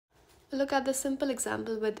Look at the simple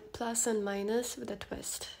example with plus and minus with a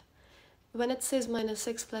twist. When it says minus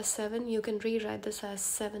 6 plus 7, you can rewrite this as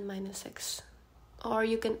 7 minus 6. Or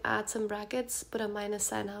you can add some brackets, put a minus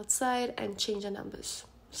sign outside and change the numbers.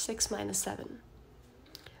 6 minus 7.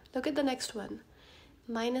 Look at the next one.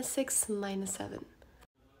 Minus 6 minus 7.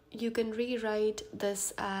 You can rewrite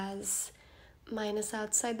this as minus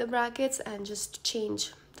outside the brackets and just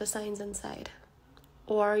change the signs inside.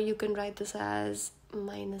 Or you can write this as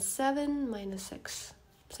minus 7 minus 6.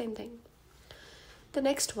 Same thing. The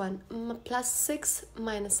next one, plus 6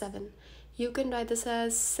 minus 7. You can write this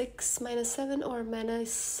as 6 minus 7 or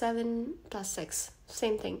minus 7 plus 6.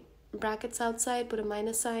 Same thing. Brackets outside, put a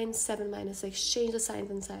minus sign, 7 minus 6. Change the signs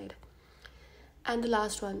inside. And the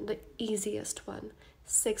last one, the easiest one.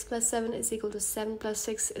 6 plus 7 is equal to 7 plus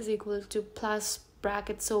 6 is equal to plus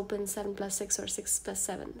brackets open 7 plus 6 or 6 plus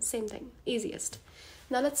 7. Same thing. Easiest.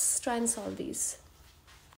 Now let's try and solve these.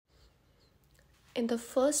 In the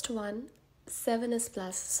first one, 7 is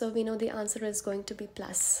plus, so we know the answer is going to be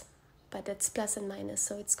plus, but it's plus and minus,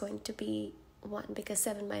 so it's going to be 1 because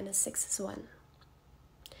 7 minus 6 is 1.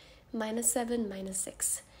 Minus 7 minus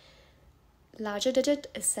 6. Larger digit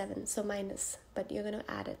is 7, so minus, but you're going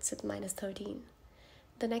to add it, so it's minus 13.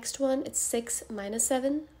 The next one, it's 6 minus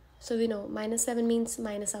 7, so we know minus 7 means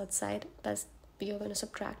minus outside, plus you're going to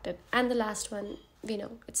subtract it. And the last one, we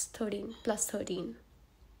know it's 13 plus 13.